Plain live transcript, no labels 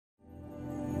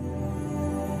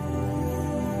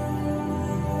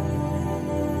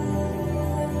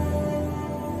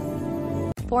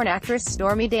porn actress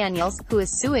Stormy Daniels, who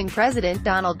is suing President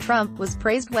Donald Trump, was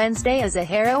praised Wednesday as a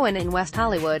heroine in West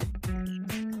Hollywood.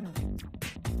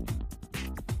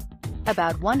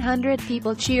 About 100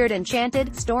 people cheered and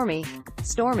chanted, "Stormy,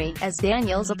 Stormy," as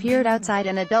Daniels appeared outside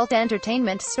an adult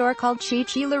entertainment store called Chi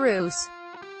Chi LaRue's.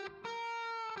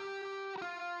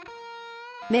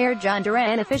 Mayor John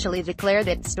Duran officially declared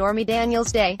it Stormy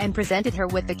Daniels Day, and presented her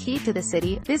with the key to the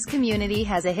city. "This community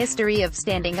has a history of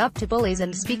standing up to bullies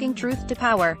and speaking truth to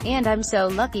power, and I'm so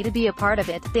lucky to be a part of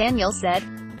it," Daniels said.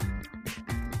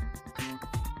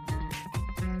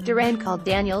 Duran called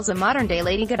Daniels a modern-day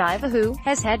Lady Godiva who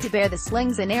has had to bear the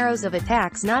slings and arrows of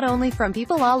attacks not only from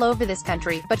people all over this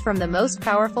country, but from the most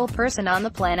powerful person on the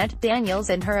planet. "Daniels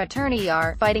and her attorney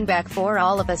are fighting back for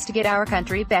all of us to get our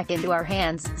country back into our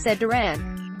hands," said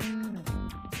Duran.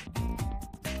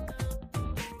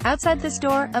 Outside the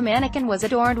store, a mannequin was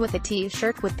adorned with a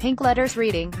T-shirt with pink letters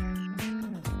reading.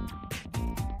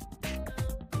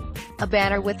 A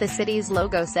banner with the city's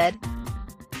logo said,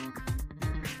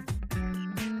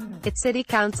 its city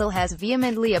council has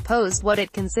vehemently opposed what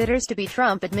it considers to be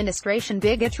Trump administration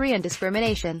bigotry and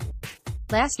discrimination.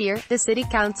 Last year, the city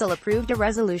council approved a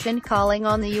resolution calling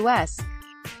on the U.S.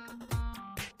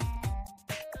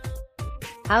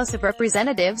 House of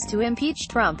Representatives to impeach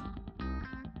Trump.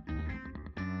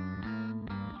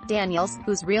 Daniels,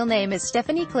 whose real name is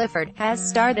Stephanie Clifford, has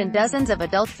starred in dozens of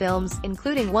adult films,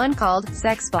 including one called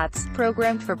Sex Bots,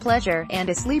 Programmed for Pleasure, and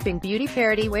a Sleeping Beauty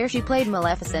parody where she played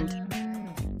Maleficent.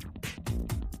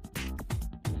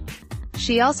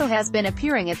 She also has been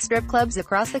appearing at strip clubs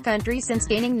across the country since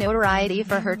gaining notoriety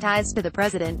for her ties to the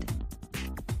president.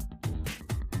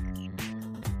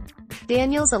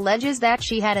 Daniels alleges that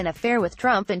she had an affair with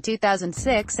Trump in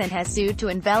 2006 and has sued to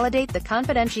invalidate the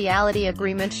confidentiality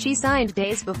agreement she signed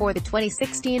days before the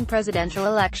 2016 presidential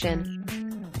election.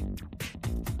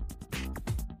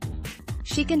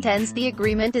 She contends the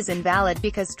agreement is invalid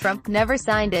because Trump never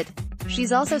signed it.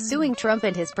 She's also suing Trump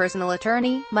and his personal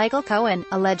attorney, Michael Cohen,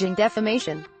 alleging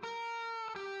defamation.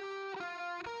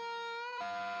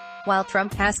 While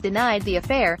Trump has denied the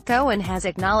affair, Cohen has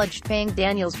acknowledged paying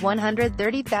Daniels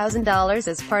 $130,000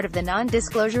 as part of the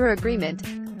non-disclosure agreement.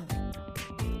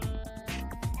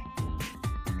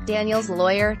 Daniels'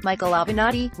 lawyer, Michael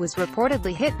Avenatti, was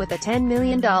reportedly hit with a $10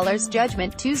 million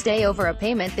judgment Tuesday over a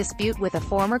payment dispute with a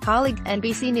former colleague,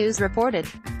 NBC News reported.